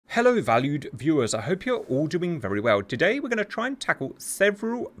Hello valued viewers, I hope you're all doing very well. Today we're going to try and tackle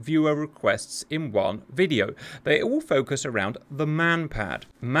several viewer requests in one video. They all focus around the MANPAD,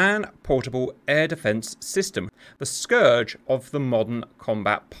 Man Portable Air Defense System, the scourge of the modern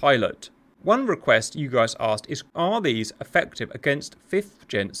combat pilot. One request you guys asked is, are these effective against 5th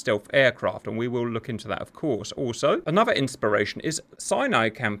gen stealth aircraft? And we will look into that, of course. Also, another inspiration is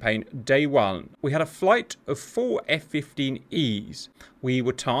CEII campaign day 1. We had a flight of 4 F-15Es. We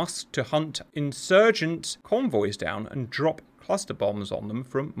were tasked to hunt insurgent convoys down and drop cluster bombs on them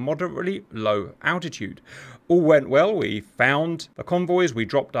from moderately low altitude. All went well. We found the convoys, we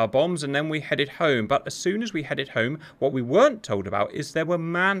dropped our bombs, and then we headed home. But as soon as we headed home, what we weren't told about is there were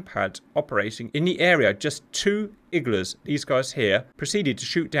MANPADs operating in the area. Just 2 Iglas, these guys here, proceeded to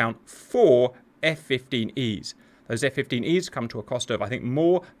shoot down 4 F-15Es. Those F-15Es come to a cost of, I think,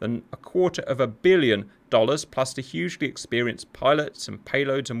 more than $250 million, plus the hugely experienced pilots and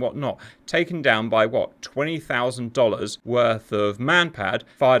payloads and whatnot, taken down by, what, $20,000 worth of MANPAD,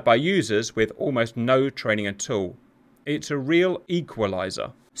 fired by users with almost no training at all. It's a real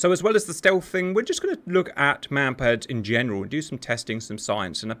equalizer. So as well as the stealth thing, we're just going to look at MANPADs in general and do some testing, some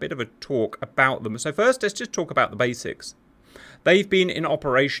science, and a bit of a talk about them. So first, let's just talk about the basics. They've been in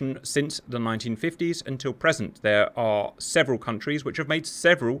operation since the 1950s until present. There are several countries which have made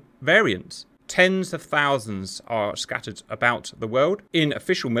several variants. Tens of thousands are scattered about the world in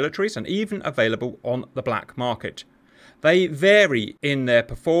official militaries and even available on the black market. They vary in their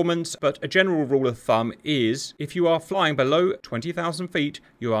performance, but a general rule of thumb is if you are flying below 20,000 feet,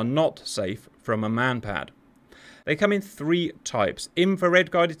 you are not safe from a MANPAD. They come in 3 types: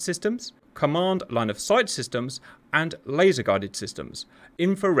 infrared guided systems, command line of sight systems, and laser guided systems.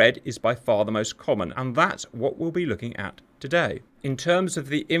 Infrared is by far the most common, and that's what we'll be looking at today. In terms of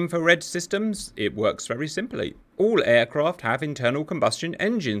the infrared systems, it works very simply. All aircraft have internal combustion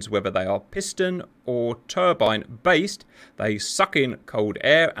engines, whether they are piston or turbine based. They suck in cold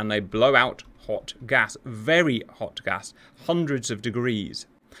air and they blow out hot gas, very hot gas, hundreds of degrees.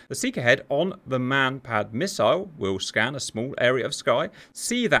 The seeker head on the MANPAD missile will scan a small area of sky,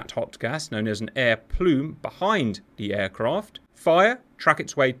 see that hot gas known as an air plume behind the aircraft, fire, track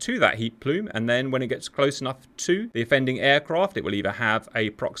its way to that heat plume, and then when it gets close enough to the offending aircraft, it will either have a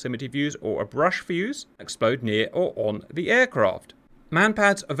proximity fuse or a brush fuse, explode near or on the aircraft.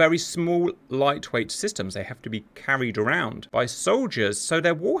 MANPADs are very small, lightweight systems. They have to be carried around by soldiers, so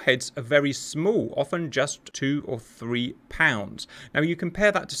their warheads are very small, often just 2 or 3 pounds. Now you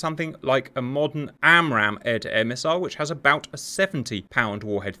compare that to something like a modern AMRAAM air-to-air missile, which has about a 70-pound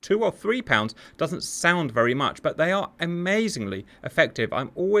warhead. 2 or 3 pounds doesn't sound very much, but they are amazingly effective.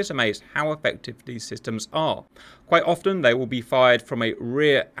 I'm always amazed how effective these systems are. Quite often they will be fired from a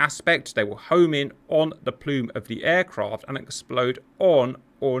rear aspect. They will home in on the plume of the aircraft and explode on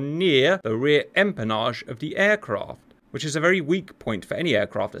or near the rear empennage of the aircraft, which is a very weak point for any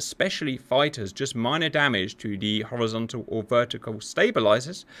aircraft, especially fighters. Just minor damage to the horizontal or vertical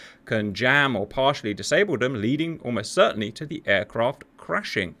stabilizers can jam or partially disable them, leading almost certainly to the aircraft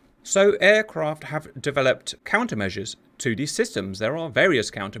crashing. So aircraft have developed countermeasures to these systems. There are various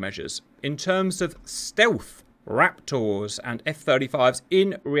countermeasures. In terms of stealth, Raptors and F-35s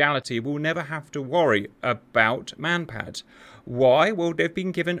in reality will never have to worry about MANPADs. Why? Well, they've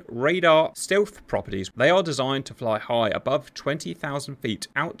been given radar stealth properties. They are designed to fly high, above 20,000 feet,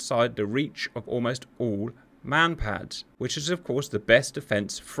 outside the reach of almost all MANPADs, which is of course the best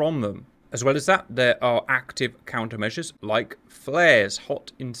defense from them. As well as that, there are active countermeasures like flares,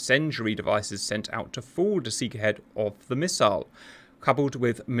 hot incendiary devices sent out to fool the seeker head of the missile, coupled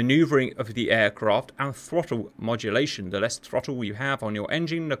with maneuvering of the aircraft and throttle modulation. The less throttle you have on your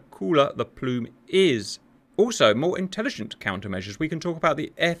engine, the cooler the plume is. Also, more intelligent countermeasures. We can talk about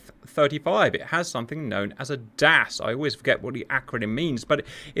the F-35. It has something known as a DAS. I always forget what the acronym means, but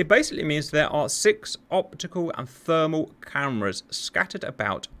it basically means there are 6 optical and thermal cameras scattered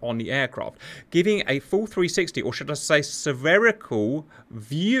about on the aircraft, giving a full 360, or should I say spherical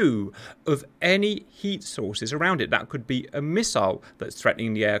view of any heat sources around it. That could be a missile that's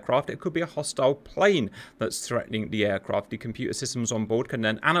threatening the aircraft. It could be a hostile plane that's threatening the aircraft. The computer systems on board can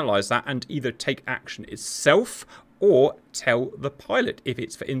then analyze that and either take action itself or tell the pilot. If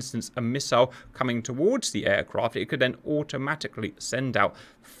it's, for instance, a missile coming towards the aircraft, it could then automatically send out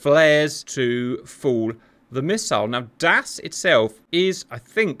flares to fool the missile. Now, DAS itself is, I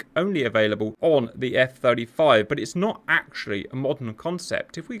think, only available on the F-35, but it's not actually a modern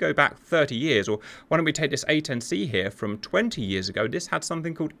concept. If we go back 30 years, or why don't we take this A10C here from 20 years ago, this had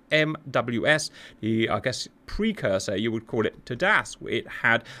something called MWS, the, I guess, precursor, you would call it, to DAS. It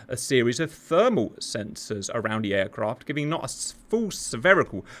had a series of thermal sensors around the aircraft, giving not a full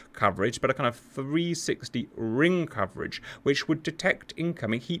spherical coverage, but a kind of 360 ring coverage, which would detect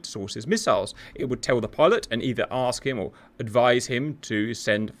incoming heat sources missiles. It would tell the pilot and either ask him or advise him to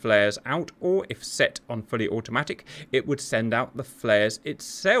send flares out, or if set on fully automatic, it would send out the flares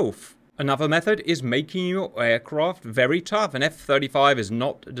itself. Another method is making your aircraft very tough. An F-35 is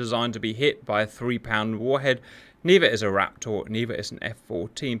not designed to be hit by a 3-pound warhead. Neither is a Raptor, neither is an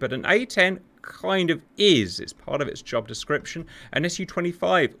F-14, but an A-10 kind of is. It's part of its job description. An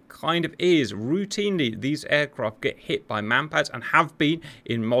Su-25 kind of is. Routinely, these aircraft get hit by MANPADS and have been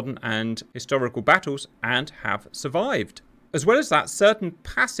in modern and historical battles and have survived. As well as that, certain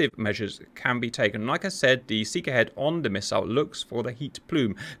passive measures can be taken. Like I said, the seeker head on the missile looks for the heat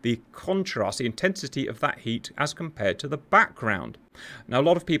plume, the contrast, the intensity of that heat as compared to the background. Now, a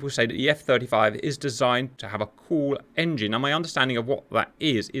lot of people say that the F-35 is designed to have a cool engine. And my understanding of what that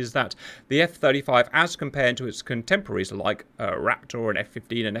is that the F-35, as compared to its contemporaries like Raptor and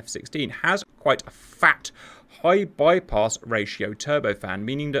F-15 and F-16, has quite a fat, high bypass ratio turbofan,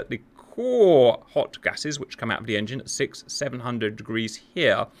 meaning that the core hot gases, which come out of the engine at 600-700 degrees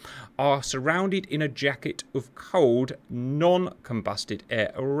here, are surrounded in a jacket of cold, non-combusted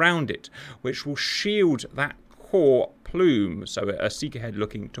air around it, which will shield that core plume. So a seeker head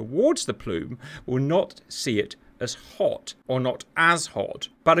looking towards the plume will not see it as hot, or not as hot.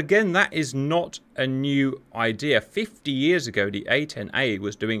 But again, that is not a new idea. 50 years ago, the A10A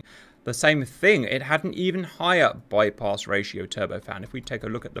was doing the same thing. It had an even higher bypass ratio turbofan. If we take a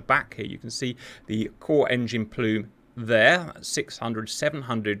look at the back here, you can see the core engine plume there,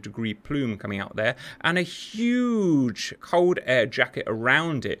 600-700 degree plume coming out there, and a huge cold air jacket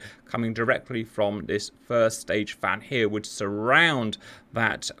around it coming directly from this first stage fan here would surround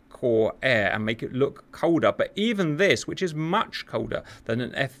that core air and make it look colder. But even this, which is much colder than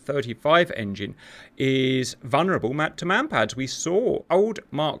an F-35 engine, is vulnerable to MANPADS. We saw old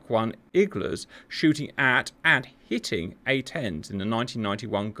Mark I Iglas shooting at and hitting A-10s in the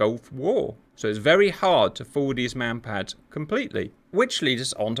 1991 Gulf War. So it's very hard to fool these MANPADS completely. Which leads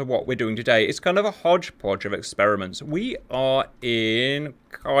us on to what we're doing today. It's kind of a hodgepodge of experiments. We are in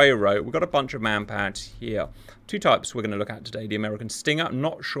Cairo. We've got a bunch of MANPADS here. Two types we're going to look at today. The American Stinger, I'm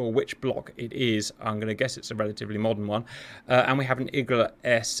not sure which block it is. I'm going to guess it's a relatively modern one. And we have an Igla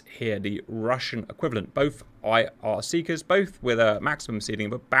S here, the Russian equivalent. Both IR seekers, both with a maximum ceiling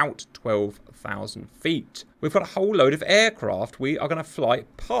of about 12,000 feet. We've got a whole load of aircraft we are going to fly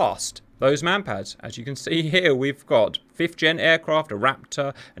past those MANPADS. As you can see here, we've got 5th gen aircraft, a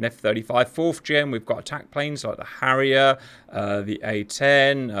Raptor, an F-35. 4th gen, we've got attack planes like the Harrier, the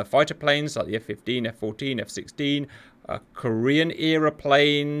A-10, fighter planes like the F-15, F-14, F-16, Korean era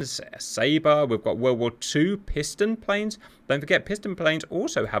planes, Sabre. We've got World War II piston planes. Don't forget, piston planes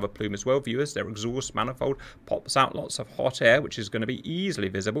also have a plume as well, viewers. Their exhaust manifold pops out lots of hot air, which is going to be easily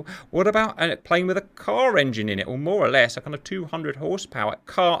visible. What about a plane with a car engine in it, or more or less a kind of 200 horsepower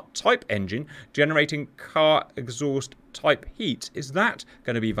car type engine generating car exhaust type heat? Is that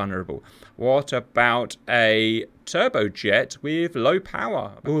going to be vulnerable? What about a turbojet with low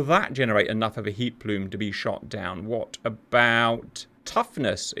power? Will that generate enough of a heat plume to be shot down? What about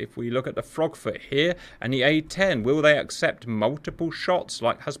toughness? If we look at the Frogfoot here and the A-10, will they accept multiple shots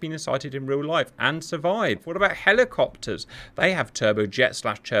like has been cited in real life and survive? What about helicopters? They have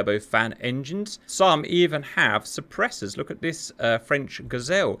turbojet/turbofan engines. Some even have suppressors. Look at this French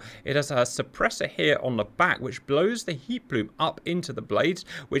Gazelle. It has a suppressor here on the back which blows the heat plume up into the blades,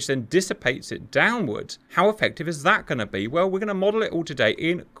 which then dissipates it downwards. How effective is that going to be? Well, we're going to model it all today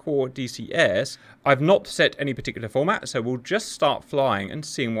in Core DCS. I've not set any particular format, so we'll just start flying and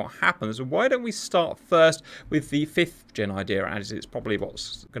seeing what happens. Why don't we start first with the 5th gen idea, as it's probably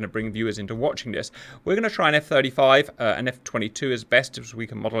what's going to bring viewers into watching this. We're going to try an F-35 and F-22 as best as we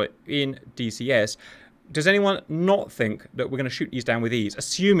can model it in DCS. Does anyone not think that we're going to shoot these down with ease,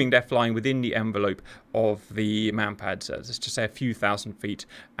 assuming they're flying within the envelope of the MANPADS, let's just say a few thousand feet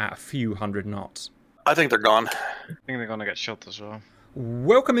at a few hundred knots? I think they're gone. I think they're going to get shot as well.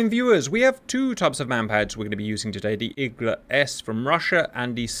 Welcome in, viewers. We have two types of MANPADS we're going to be using today, the Igla S from Russia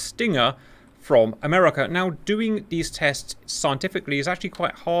and the Stinger from America. Now, doing these tests scientifically is actually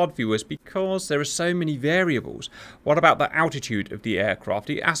quite hard, viewers, because there are so many variables. What about the altitude of the aircraft,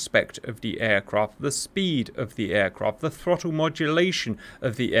 the aspect of the aircraft, the speed of the aircraft, the throttle modulation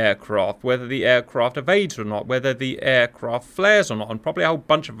of the aircraft, whether the aircraft evades or not, whether the aircraft flares or not, and probably a whole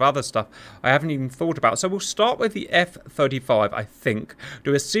bunch of other stuff I haven't even thought about. So we'll start with the F-35, I think,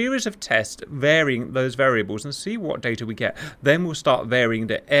 do a series of tests varying those variables and see what data we get. Then we'll start varying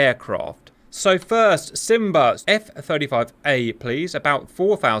the aircraft. So first, Simba, F-35A, please. About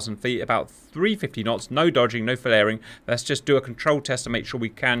 4,000 feet, about 350 knots, no dodging, no flaring. Let's just do a control test to make sure we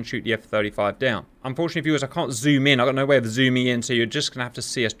can shoot the F-35 down. Unfortunately, viewers, I can't zoom in. I've got no way of zooming in, so you're just going to have to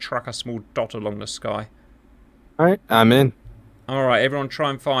see us track a small dot along the sky. All right, I'm in. All right, everyone try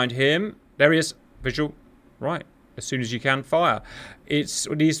and find him. There he is. Visual. Right. As soon as you can, fire.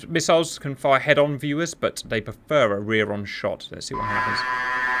 These missiles can fire head-on, viewers, but they prefer a rear-on shot. Let's see what happens.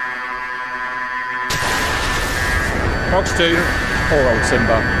 Fox 2, poor old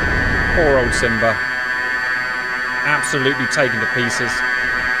Simba. Poor old Simba. Absolutely taken to pieces.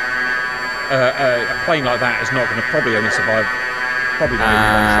 A plane like that is not going to probably only survive. Probably not even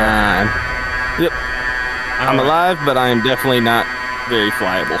one shot. Yep. I'm alive, but I am definitely not very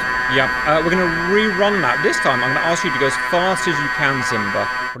flyable. Yep. We're going to rerun that. This time, I'm going to ask you to go as fast as you can, Simba.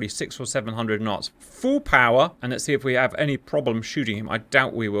 Probably 600 or 700 knots. Full power. And let's see if we have any problem shooting him. I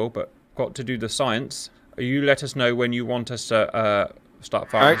doubt we will, but got to do the science. You let us know when you want us to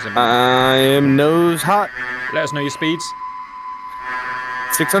start firing. All right, I am nose hot. Let us know your speeds.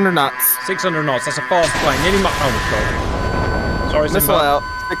 600 knots. 600 knots. That's a fast plane. Nearly oh my god. Sorry, Simba. Missile out.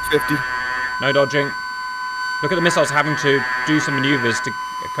 650. No dodging. Look at the missiles having to do some maneuvers to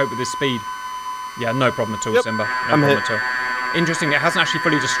cope with this speed. Yeah, no problem at all, yep. Simba. No I'm problem hit. at all. Interesting, it hasn't actually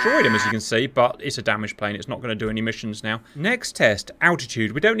fully destroyed him, as you can see, but it's a damaged plane. It's not going to do any missions now. Next test,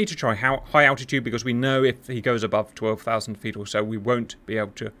 altitude. We don't need to try high altitude because we know if he goes above 12,000 feet or so, we won't be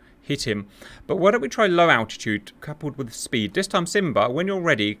able to hit him. But why don't we try low altitude coupled with speed? This time, Simba, when you're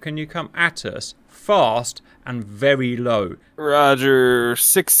ready, can you come at us fast and very low? Roger.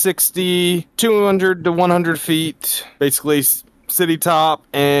 660, 200 to 100 feet. Basically, city top,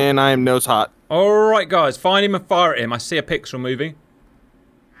 and I am nose hot. Alright guys, find him and fire at him. I see a pixel moving.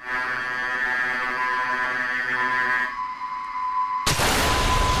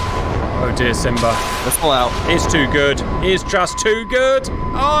 Oh dear, Simba. Missile out. It's too good. It's just too good.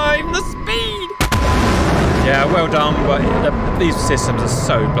 I'm the speed. Yeah, well done, but these systems are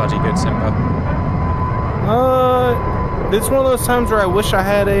so bloody good, Simba. It's one of those times where I wish I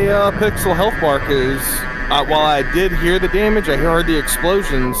had a pixel health bar, because while I did hear the damage, I heard the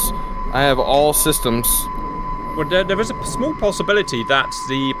explosions. I have all systems. Well, there is a small possibility that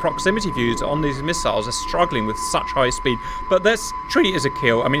the proximity views on these missiles are struggling with such high speed, but let's treat it as a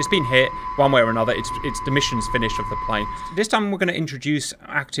kill. I mean, it's been hit one way or another. It's the mission's finished of the plane. This time we're going to introduce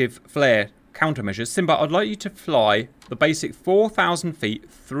active flare countermeasures. Simba, I'd like you to fly the basic 4,000 feet,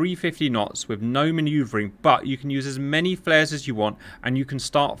 350 knots with no maneuvering, but you can use as many flares as you want, and you can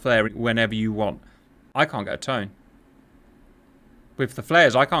start flaring whenever you want. I can't get a tone. With the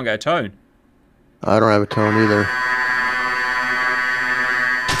flares, I can't get a tone. I don't have a tone either.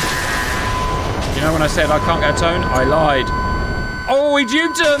 You know when I said I can't get a tone? I lied. Oh, he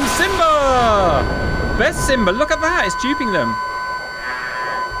duped them! Simba! Best Simba, look at that, it's duping them.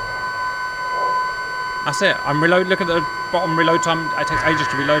 That's it, I'm reload. Look at the bottom reload time. It takes ages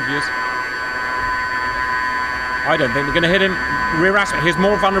to reload, viewers. I don't think we're going to hit him. Rear aspect, he's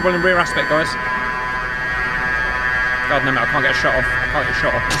more vulnerable in rear aspect, guys. God damn it, I can't get a shot off. I can't get a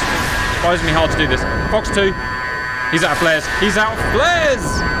shot off. It's surprisingly hard to do this. Fox 2. He's out of flares. He's out of flares!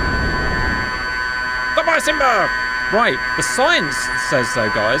 Goodbye, Simba! Right, the science says so,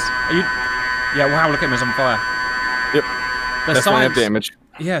 guys. Are you... Yeah, wow, look at him, he's on fire. Yep. The Definitely science... have damage.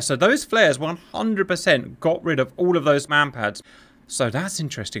 Yeah, so those flares 100% got rid of all of those manpads. So that's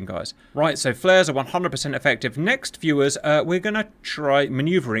interesting, guys. Right, so flares are 100% effective. Next, viewers, we're going to try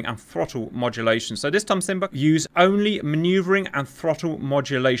maneuvering and throttle modulation. So this time, Simba, use only maneuvering and throttle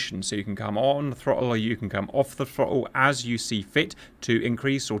modulation. So you can come on the throttle or you can come off the throttle as you see fit to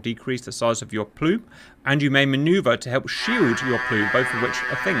increase or decrease the size of your plume. And you may maneuver to help shield your plume, both of which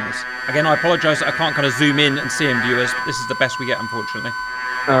are things. Again, I apologise that I can't kind of zoom in and see him, viewers. This is the best we get, unfortunately.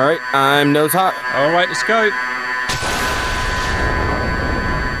 All right, I'm nose hot. All right, let's go.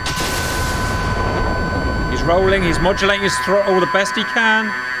 He's rolling, he's modulating his throttle the best he can.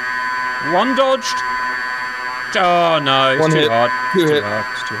 One dodged. Oh no, it's too hard.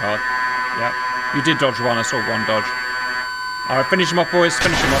 It's too hard. Yeah, you did dodge one, I saw one dodge. Alright, finish him off, boys,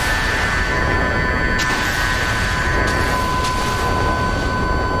 finish him off.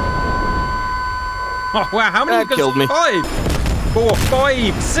 Oh, wow, how many That killed me. 5, 4,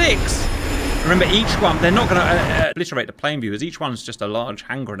 5, 6. Remember, each one, they're not going to obliterate the plane viewers. Each one's just a large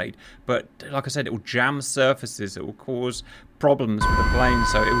hand grenade. But like I said, it will jam surfaces. It will cause problems with the plane,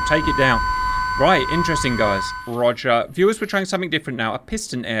 so it will take it down. Right, interesting, guys. Roger. Viewers, we're trying something different now. A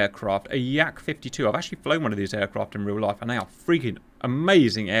piston aircraft, a Yak-52. I've actually flown one of these aircraft in real life, and they are freaking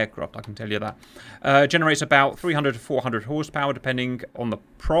amazing aircraft, I can tell you that. Generates about 300 to 400 horsepower, depending on the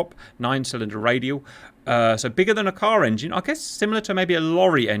prop. 9-cylinder radial. So bigger than a car engine. I guess similar to maybe a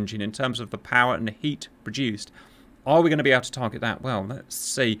lorry engine in terms of the power and the heat produced. Are we going to be able to target that? Well, let's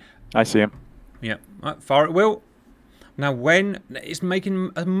see. I see him. Yeah, fire at will. Now, when it's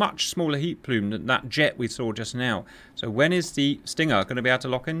making a much smaller heat plume than that jet we saw just now. So when is the Stinger going to be able to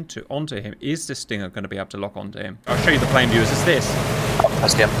lock onto him? Is the Stinger going to be able to lock onto him? I'll show you the plane viewers. It's this.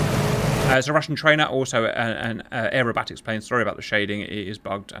 That's him. It's a Russian trainer, also an aerobatics plane. Sorry about the shading. It is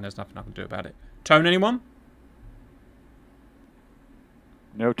bugged, and there's nothing I can do about it. Tone, anyone?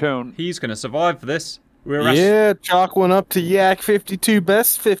 No tone. He's going to survive for this. Yeah, chalk one up to Yak 52,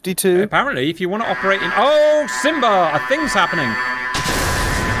 best 52. Apparently, if you want to operate in... Oh, Simba! A thing's happening.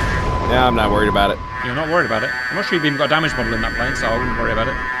 Yeah, I'm not worried about it. You're not worried about it? I'm not sure you've even got a damage model in that plane, so I wouldn't worry about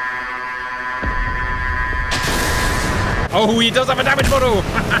it. Oh, he does have a damage model!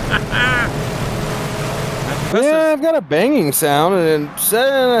 Yeah, I've got a banging sound, and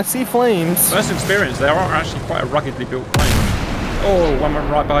I see flames. First experience, they are actually quite a ruggedly built plane. Oh, one went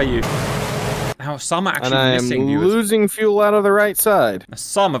right by you. Now, some are actually missing viewers. And I am losing fuel out of the right side.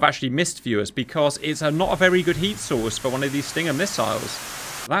 Some have actually missed viewers because it's not a very good heat source for one of these Stinger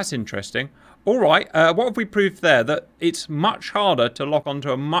missiles. That's interesting. All right, what have we proved there? That it's much harder to lock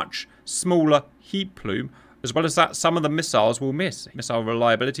onto a much smaller heat plume. As well as that, some of the missiles will miss. Missile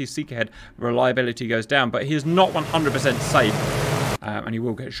reliability, seeker head reliability goes down, but he is not 100% safe. And he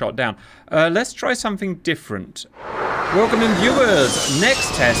will get shot down. Let's try something different. Welcome in, viewers.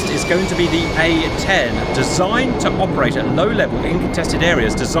 Next test is going to be the A10, designed to operate at low level in contested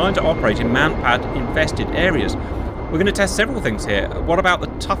areas, designed to operate in Manpad infested areas. We're going to test several things here. What about the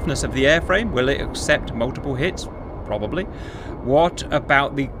toughness of the airframe? Will it accept multiple hits? Probably. What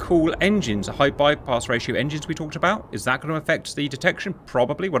about the cool engines, the high bypass ratio engines we talked about? Is that going to affect the detection?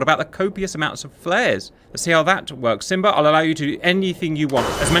 Probably. What about the copious amounts of flares? Let's see how that works. Simba, I'll allow you to do anything you want.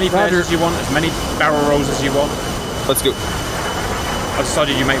 As many flares as you want, as many barrel rolls as you want. Let's go. I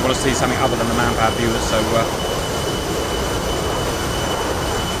decided you may want to see something other than the Manpad viewers, so...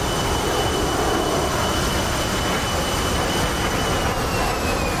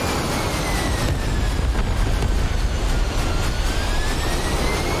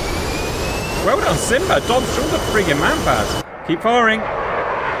 Well done, Simba. Dodged all the friggin' Manpads. Keep firing.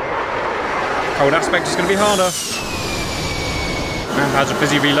 Cold aspect is going to be harder. Manpads are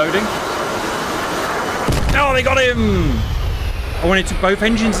busy reloading. Oh, they got him! Oh, and it took both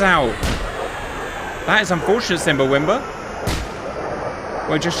engines out. That is unfortunate, Simba Wimber.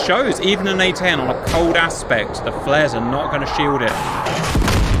 Well, it just shows, even an A10 on a cold aspect, the flares are not going to shield it.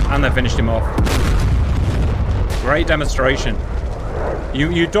 And they finished him off. Great demonstration.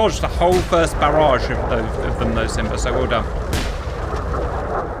 You dodged the whole first barrage of them, though, Simba, so well done.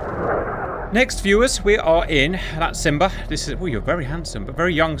 Next, viewers, we are in, that's Simba. This is, oh, you're very handsome, but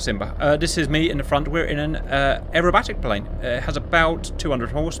very young Simba. This is me in the front. We're in an aerobatic plane. It has about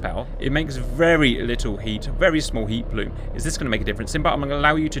 200 horsepower. It makes very little heat, very small heat plume. Is this going to make a difference? Simba, I'm going to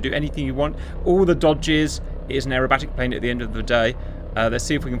allow you to do anything you want. All the dodges. It is an aerobatic plane at the end of the day. Let's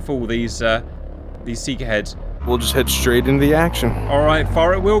see if we can fool these seeker heads. We'll just head straight into the action. All right,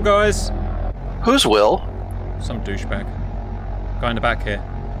 fire at will, guys. Who's Will? Some douchebag. Guy in the back here.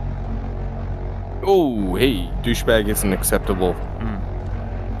 Oh, hey, douchebag is an acceptable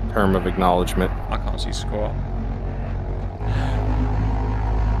term of acknowledgement. I can't see squat.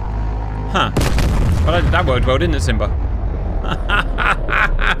 Huh. Well, that worked well, didn't it, Simba?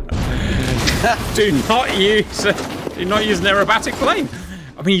 Do not use an aerobatic plane.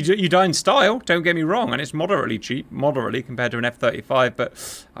 I mean, you die in style, don't get me wrong, and it's moderately cheap, moderately compared to an F-35,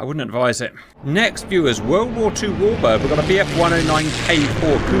 but I wouldn't advise it. Next, viewers, World War II Warbird. We've got a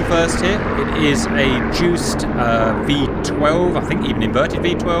BF-109K4 crew first here. It is a juiced V12, I think even inverted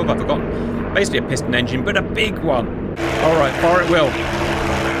V12, I've forgotten. Basically a piston engine, but a big one. All right, fire at will.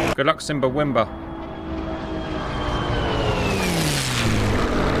 Good luck, Simba Wimber.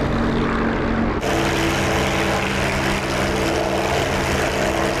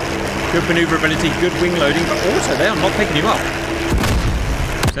 Good maneuverability, good wing loading, but also they are not picking you up.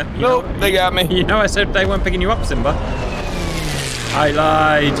 So, Nope, they got me. You know I said they weren't picking you up, Simba. I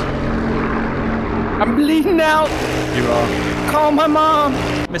lied. I'm bleeding out. You are. Call my mom.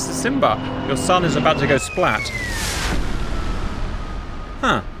 Mr. Simba, your son is about to go splat.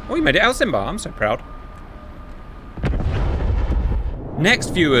 Huh. Oh, you made it out, Simba. I'm so proud. Next,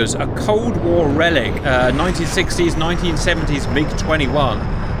 viewers, a Cold War relic, 1960s, 1970s Mig-21.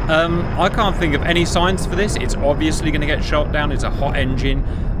 I can't think of any signs for this. It's obviously going to get shot down. It's a hot engine,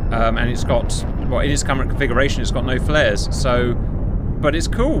 and it's got, well, in its current configuration, it's got no flares. So, but it's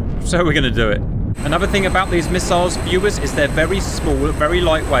cool. So we're going to do it. Another thing about these missiles, viewers, is they're very small, very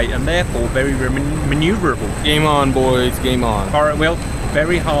lightweight, and therefore very maneuverable. Game on, boys. Game on. Fire at will.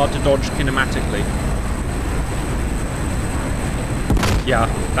 Very hard to dodge kinematically. Yeah,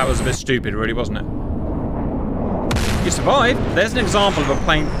 that was a bit stupid, really, wasn't it? You survived. There's an example of a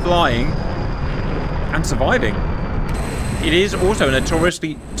plane flying and surviving. It is also a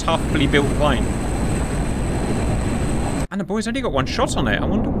notoriously toughly built plane. And the boy's only got one shot on it. I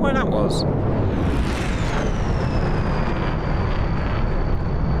wonder why that was.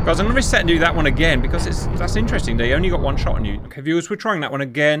 Guys, I'm going to reset and do that one again because that's interesting. They only got one shot on you. Okay, viewers, we're trying that one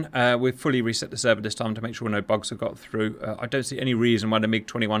again. We've fully reset the server this time to make sure no bugs have got through. I don't see any reason why the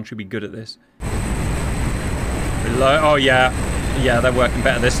MiG-21 should be good at this. Reload. Oh, yeah. Yeah, they're working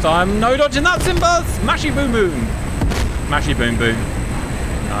better this time. No dodging that, Simba! Smashy boom boom! Smashy boom boom.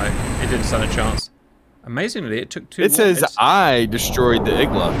 No, it didn't stand a chance. Amazingly, it took 2 It says I destroyed the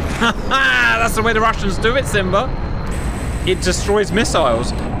Igla. That's the way the Russians do it, Simba. It destroys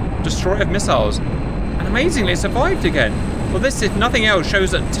missiles. Destroyer of missiles. And amazingly, it survived again. Well, this, if nothing else, shows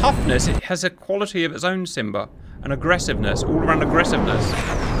that toughness, it has a quality of its own, Simba. And aggressiveness, all-around aggressiveness.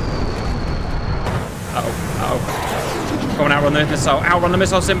 Uh-oh, uh-oh. Go on, outrun the missile. Outrun the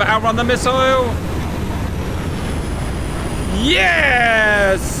missile, Simba. Outrun the missile!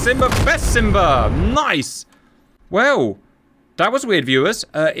 Yes! Simba, best Simba! Nice! Well, that was weird, viewers.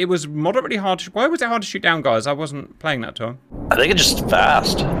 It was moderately hard to... Why was it hard to shoot down, guys? I wasn't playing that time. I think it's just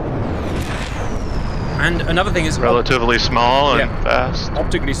fast. And another thing is... Relatively small and fast.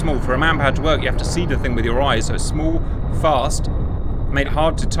 Optically small. For a Manpad to work, you have to see the thing with your eyes. So small, fast, made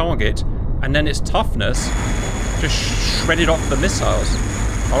hard to target, and then its toughness just shredded off the missiles.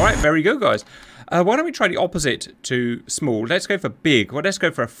 Alright, very good, guys. Why don't we try the opposite to small? Let's go for big. Well, let's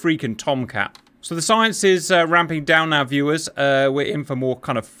go for a freaking Tomcat. So the science is ramping down now, viewers. We're in for more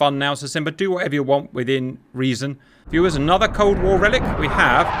kind of fun now. So Simba, do whatever you want within reason. Viewers, another Cold War relic. We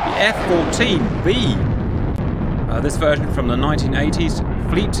have the F-14B. This version from the 1980s,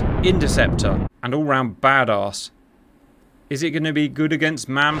 Fleet Interceptor. And all-round badass. Is it going to be good against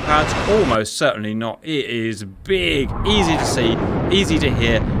Manpads? Almost certainly not. It is big, easy to see, easy to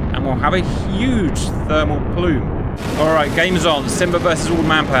hear, and will have a huge thermal plume. Alright, game's on. Simba versus all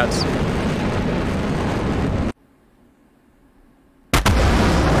Manpads.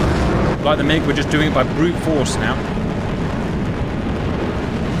 Like the MiG, we're just doing it by brute force now.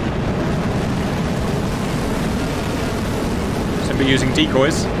 Simba using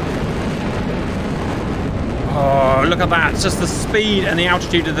decoys. Oh, look at that. It's just the speed and the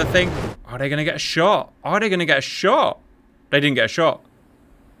altitude of the thing. Are they going to get a shot? Are they going to get a shot? They didn't get a shot.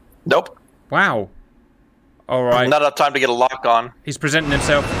 Nope. Wow. All right. Not enough time to get a lock on. He's presenting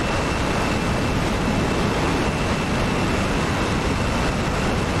himself.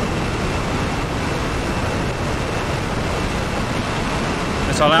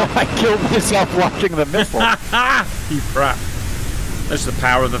 Missile out. I killed myself watching the missile. You crap. That's the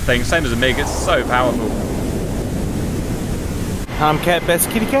power of the thing. Same as a MiG. It's so powerful. Tomcat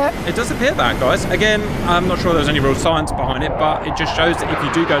best kitty cat? It does appear that, guys. Again, I'm not sure there's any real science behind it, but it just shows that if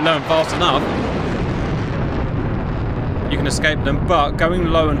you do go low and fast enough, you can escape them. But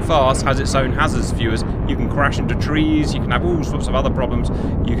going low and fast has its own hazards, viewers. You can crash into trees, you can have all sorts of other problems.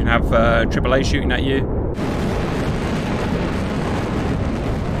 You can have AAA shooting at you.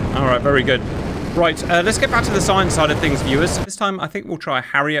 Alright, very good. Right, let's get back to the science side of things, viewers. This time, I think we'll try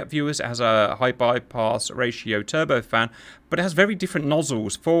Harrier, viewers. It has a high bypass ratio turbofan, but it has very different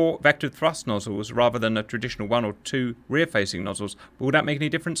nozzles, 4 vector thrust nozzles, rather than a traditional 1 or 2 rear-facing nozzles. Will that make any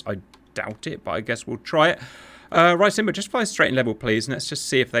difference? I doubt it, but I guess we'll try it. Right, Simba, just fly straight and level, please, and let's just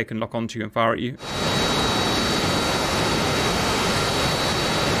see if they can lock onto you and fire at you.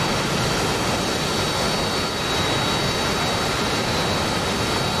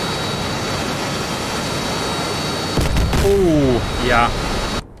 Oh, yeah.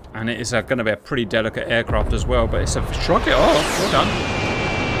 And it is going to be a pretty delicate aircraft as well, but it's a shrug it off. Well done.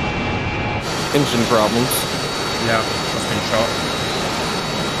 Engine problems. Yeah, that's been shot.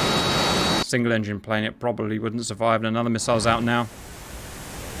 Single engine plane, it probably wouldn't survive, and another missile's out now.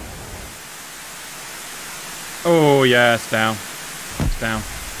 Oh, yeah, it's down. It's down.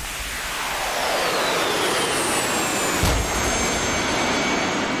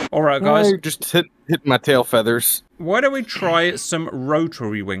 All right, guys. I just hit my tail feathers. Why don't we try some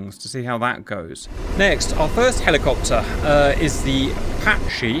rotary wings to see how that goes? Next, our first helicopter is the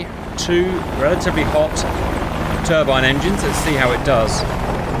Apache II, relatively hot turbine engines. Let's see how it does.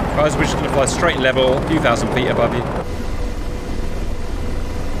 Guys, we're just going to fly straight level, a few thousand feet above you.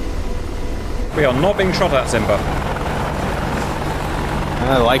 We are not being shot at, Simba.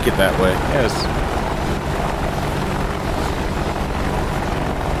 I like it that way. Yes.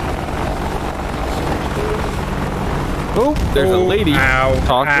 Oh, there's a lady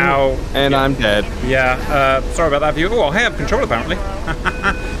talking, and I'm dead. Yeah, sorry about that, view. Oh, I have control, apparently.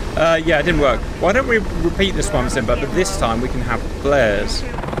 Yeah, it didn't work. Why don't we repeat this one, Simba, but this time we can have flares.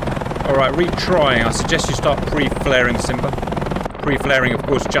 All right, retrying. I suggest you start pre-flaring, Simba. Pre-flaring, of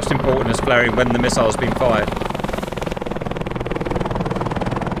course, just important as flaring when the missile's been fired.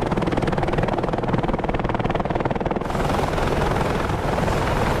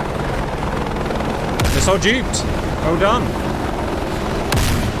 Missile duped. Well done.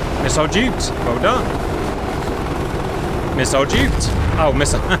 Missile duped. Well done. Missile duped. Oh,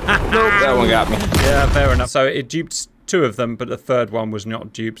 missile. Nope, that one got me. Yeah, fair enough. So it duped 2 of them, but the third one was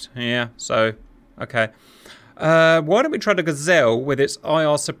not duped. Yeah, so, okay. Why don't we try the Gazelle with its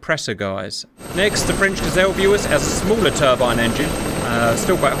IR suppressor, guys? Next, the French Gazelle, viewers, has a smaller turbine engine.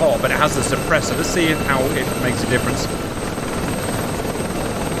 Still quite hot, but it has the suppressor. Let's see how it makes a difference.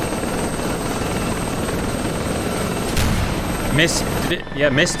 Missed. Did it? Yeah,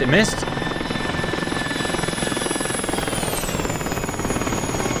 missed. It missed.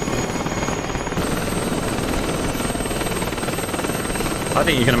 I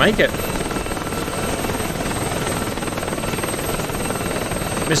think you're going to make it.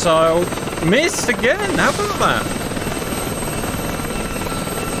 Missile. Missed again. How about that?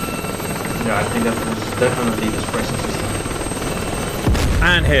 Yeah, I think that was definitely the suppression system.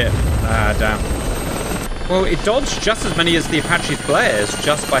 And hit. Ah, damn. Well, it dodged just as many as the Apache flares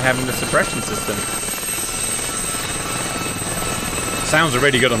just by having the suppression system. Sounds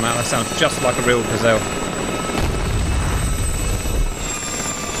really good on that. That sounds just like a real Gazelle.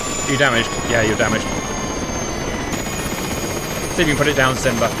 You damaged? Yeah, you're damaged. See if you can put it down,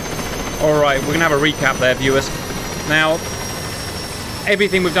 Simba. Alright, we're going to have a recap there, viewers. Now,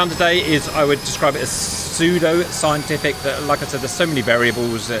 everything we've done today is, I would describe it as pseudo-scientific. Like I said, there's so many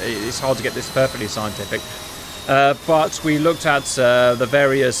variables, it's hard to get this perfectly scientific. But we looked at the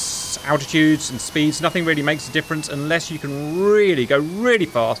various altitudes and speeds. Nothing really makes a difference unless you can really go really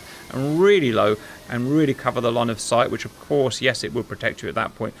fast and really low and really cover the line of sight, which of course, yes, it will protect you at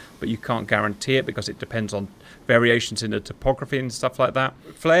that point, but you can't guarantee it because it depends on variations in the topography and stuff like that.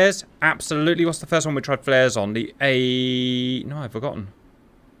 Flares, absolutely. What's the first one we tried flares on? The No, I've forgotten.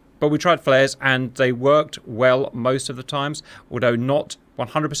 But we tried flares and they worked well most of the times, although not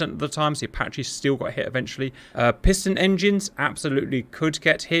 100% of the times. The Apache still got hit eventually. Piston engines absolutely could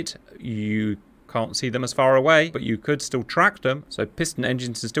get hit. You can't see them as far away, but you could still track them. So piston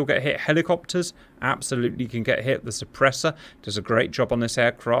engines can still get hit. Helicopters absolutely can get hit. The suppressor does a great job on this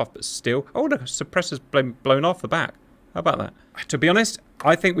aircraft, but still... Oh, the suppressor's blown off the back. How about that? To be honest,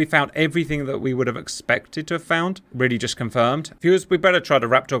 I think we found everything that we would have expected to have found. Really just confirmed. Viewers, we better try the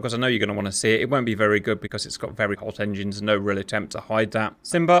Raptor because I know you're going to want to see it. It won't be very good because it's got very hot engines and no real attempt to hide that.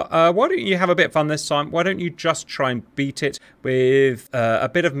 Simba, why don't you have a bit of fun this time? Why don't you just try and beat it with a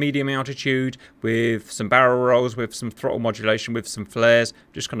bit of medium altitude, with some barrel rolls, with some throttle modulation, with some flares.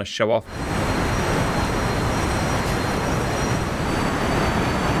 Just kind of show off.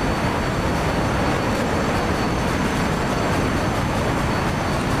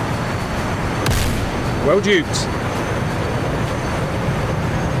 Well duped.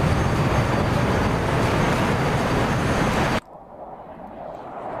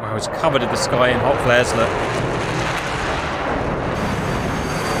 Wow, it's covered in the sky in hot flares, look.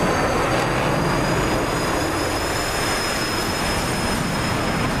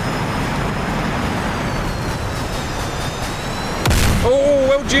 Oh,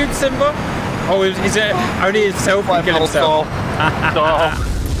 well duped, Simba. Oh, is it only himself can kill himself?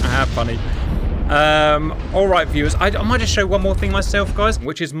 Funny. Alright viewers, I might just show one more thing myself, guys,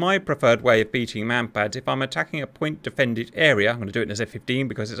 which is my preferred way of beating Manpads. If I'm attacking a point defended area, I'm going to do it in a Z-15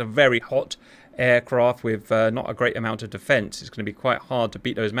 because it's a very hot aircraft with not a great amount of defense. It's going to be quite hard to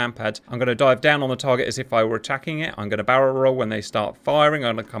beat those Manpads. I'm going to dive down on the target as if I were attacking it. I'm going to barrel roll when they start firing.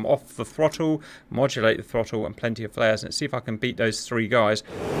 I'm going to come off the throttle, modulate the throttle and plenty of flares. And let's see if I can beat those 3 guys.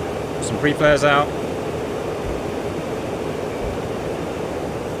 Some pre-flares out.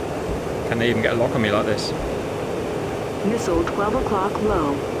 Can they even get a lock on me like this? Missile 12 o'clock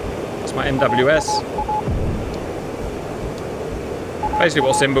low. It's my MWS. Basically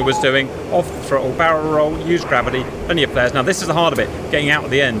what Simba was doing, off throttle, barrel roll, use gravity, plenty of flares. Now this is the harder bit, getting out at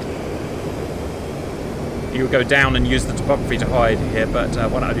the end. You would go down and use the topography to hide here, but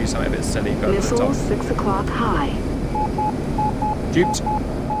why don't I do something a bit silly? Go Missile 6 o'clock high. Duped.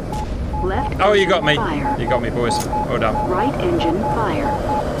 Left Oh, you got me. Fire. You got me, boys. Well done. Right engine fire.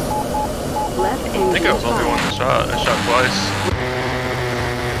 Left engine I think I was only one shot. I shot twice.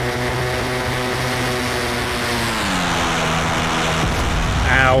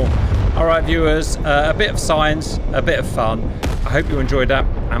 Ow. All right, viewers. A bit of science, a bit of fun. I hope you enjoyed that,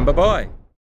 and bye-bye.